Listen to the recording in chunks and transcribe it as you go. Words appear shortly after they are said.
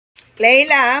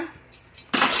Layla,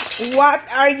 what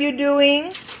are you doing?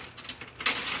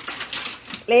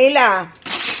 Layla,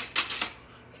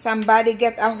 somebody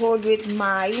get a hold with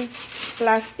my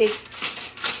plastic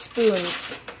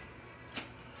spoons.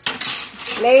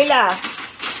 Layla,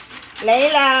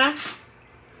 Layla,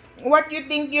 what you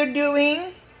think you're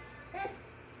doing?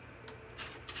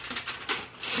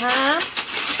 Huh?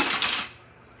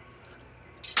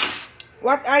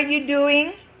 What are you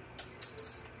doing?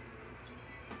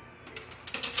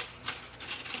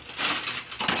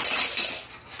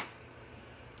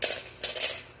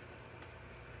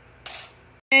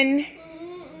 And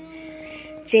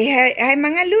say hi, hi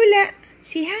mga lula.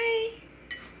 Say hi.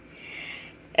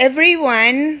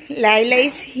 Everyone, Layla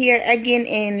is here again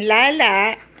in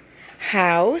Lala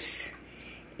house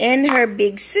and her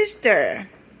big sister.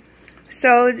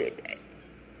 So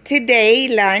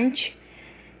today lunch,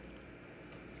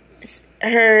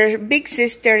 her big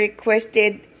sister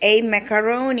requested a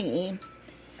macaroni,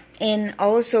 and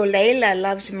also Layla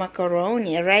loves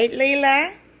macaroni, right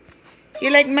Layla?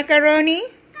 You like macaroni?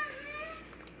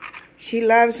 She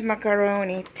loves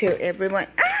macaroni too, everyone.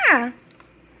 Ah!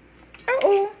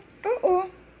 Uh-oh. Uh-oh.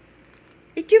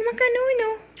 It's your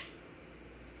macaroni.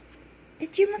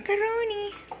 It's your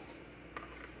macaroni.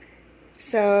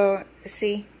 So,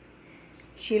 see.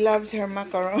 She loves her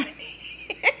macaroni.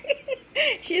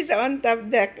 She's on top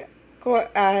of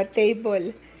the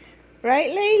table. Right,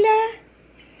 Layla?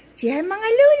 Diyan mga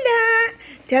lula.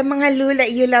 Diyan mga lula,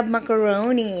 you love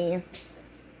macaroni.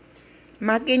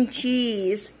 Mac and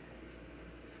cheese.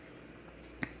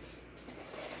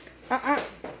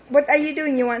 What are you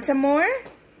doing? You want some more?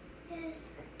 Yes.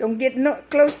 Don't get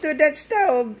close to that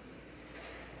stove.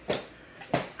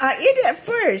 Eat it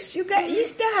first. You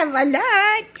still have a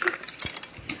lot.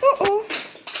 Uh-oh.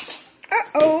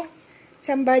 Uh-oh.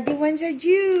 Somebody wants a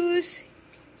juice.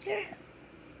 Yeah.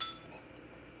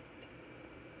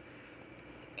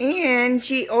 And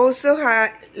she also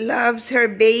loves her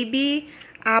baby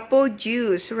apple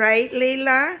juice. Right,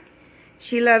 Layla?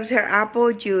 She loves her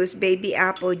apple juice, baby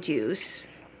apple juice.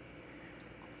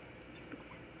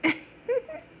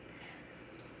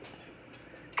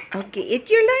 Okay, eat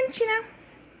your lunch now.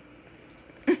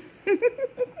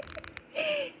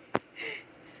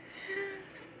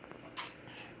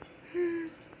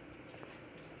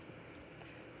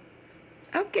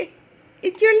 Okay,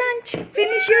 eat your lunch.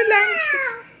 Finish your lunch.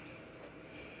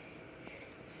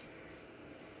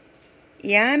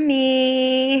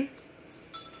 Yummy.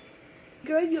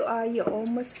 Girl, you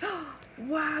almost,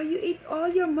 wow, you ate all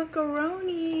your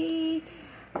macaroni.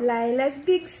 Layla's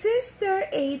big sister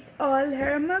ate all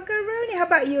her macaroni. How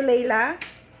about you, Layla?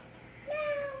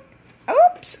 No.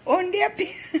 Oops, only up.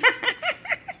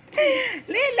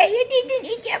 Layla, you didn't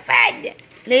eat your food.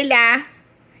 Layla,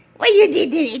 why you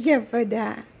didn't eat your food,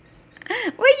 huh?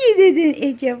 Why you didn't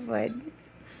eat your food?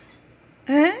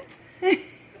 Huh?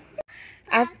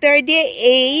 After they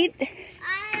ate,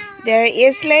 there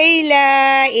is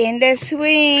Layla in the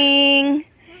swing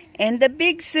and the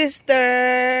big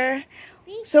sister.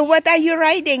 So what are you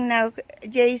riding now,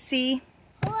 JC?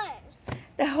 Horse.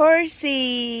 The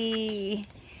horsey.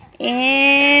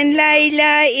 And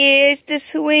Layla is the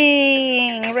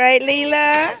swing. Right,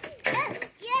 Layla?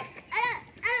 Yes.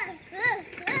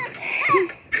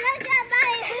 Look at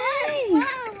my horse.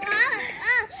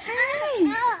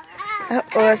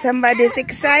 Uh-oh, somebody's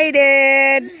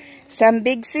excited. Some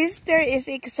big sister is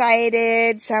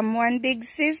excited. Someone big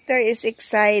sister is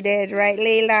excited. Right,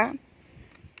 Layla?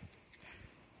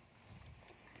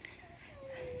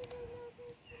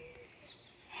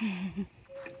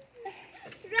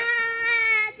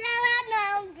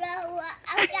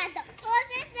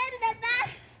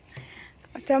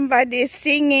 Somebody is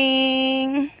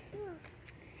singing.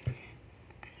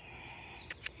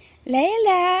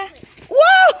 Layla.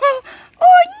 Whoa!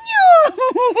 Oh no!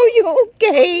 You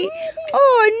okay?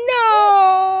 Oh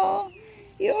no!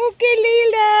 You okay,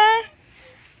 Layla?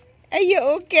 Are you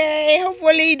okay?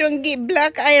 Hopefully you don't get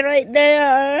black eye right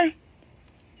there.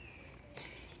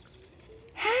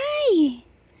 Hi!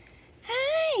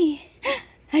 Hi!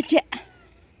 Haja!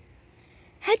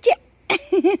 Haja!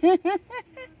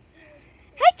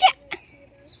 Haja!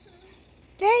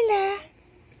 Layla!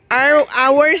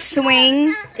 Our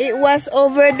swing, it was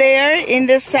over there in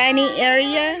the sunny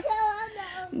area,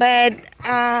 but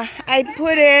I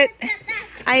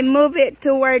move it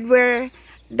toward where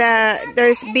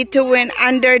there's between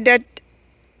under the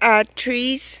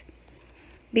trees,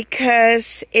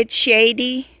 because it's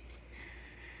shady.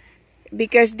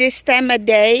 Because this time of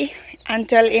day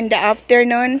until in the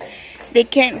afternoon, they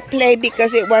can't play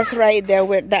because it was right there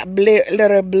with that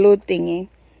little blue thingy.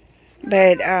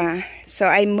 But So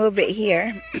I move it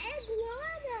here.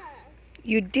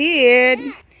 You did.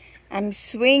 I'm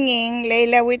swinging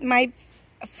Layla with my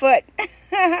foot.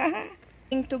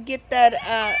 To get that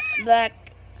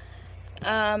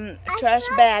trash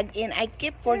bag in. I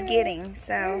keep forgetting.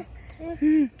 So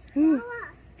hi.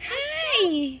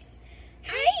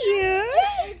 Hi you.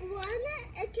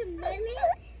 A chameleon,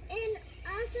 and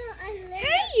also a lizard.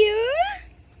 Hi you.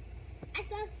 I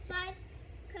got 5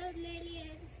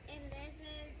 chameleons and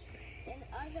lizards and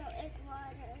also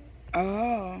iguanas.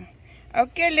 Oh.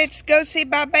 Okay, let's go. Say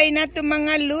bye-bye na to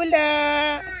mga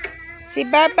lula. Say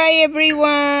bye-bye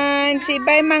everyone. Say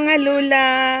bye mga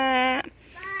lula.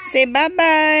 Say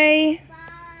bye-bye.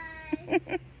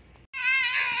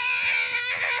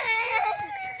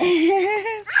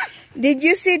 Did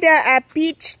you see the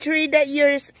peach tree that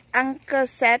your uncle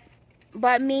Seth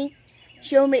bought me?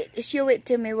 Show it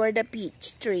to me where the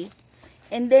peach tree.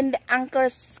 And then the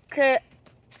uncle's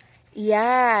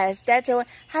yes, that's the one.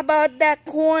 How about that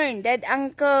corn that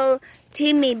Uncle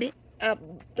Timmy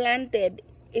planted?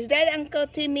 Is that Uncle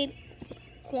Timmy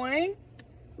corn?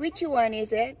 Which one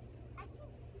is it?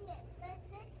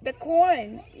 The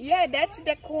corn. Yeah, that's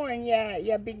the corn.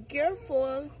 Yeah, be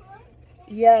careful.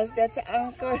 Yes, that's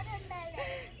Uncle.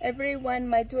 Everyone,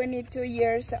 my 22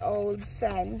 years old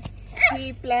son,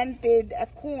 he planted a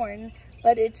corn,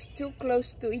 but it's too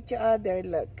close to each other.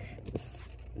 Look,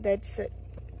 that's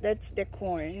the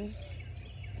corn.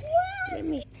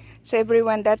 So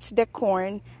everyone, that's the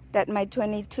corn that my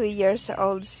 22 years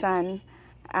old son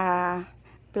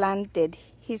planted.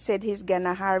 He said he's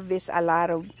gonna harvest a lot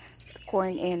of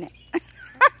corn in it.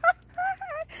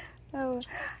 Oh.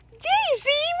 JC,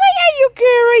 why are you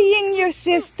carrying your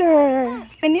sister?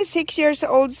 26 years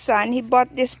old son, he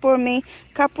bought this for me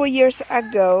a couple years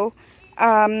ago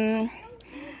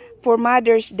for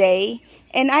Mother's Day.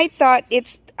 And I thought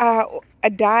it's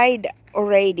died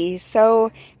already.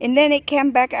 So, and then it came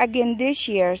back again this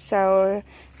year. So,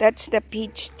 that's the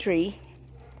peach tree.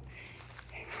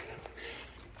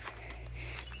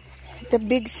 The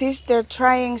big sister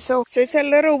trying so it's a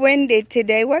little windy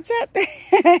today. What's up?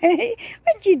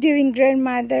 What you doing,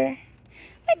 grandmother?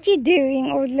 What you doing,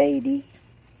 old lady?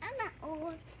 I'm not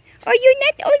old. Oh, you're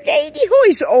not old lady? Who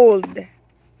is old? Anai.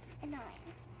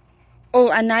 Oh,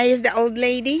 Anai is the old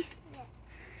lady? Yeah.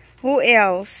 Who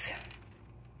else?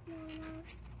 Mama.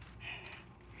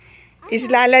 Is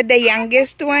Lala the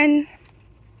youngest one?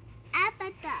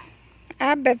 Abata.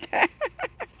 Abata.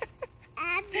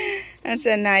 Abby. That's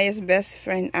Anaya's best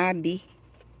friend, Abby.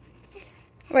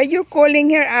 Why you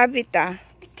calling her Avita?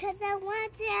 Because I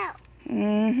want to.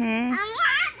 Mm-hmm. I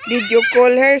want Did you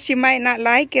call her? She might not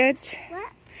like it.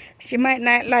 What? She might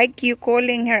not like you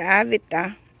calling her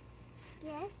Avita.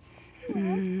 Yes.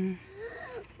 Mm.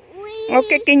 We.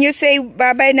 Okay, can you say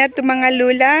bye-bye na to mga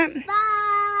lula?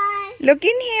 Bye. Look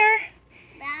in here.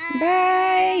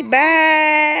 Bye. Bye.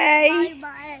 Bye.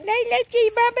 Bye. Layla, say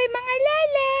bye-bye mga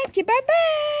lala. Say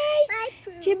bye-bye. Bye.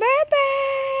 Pooh. Say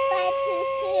bye-bye. Bye. Pooh.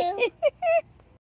 Pooh.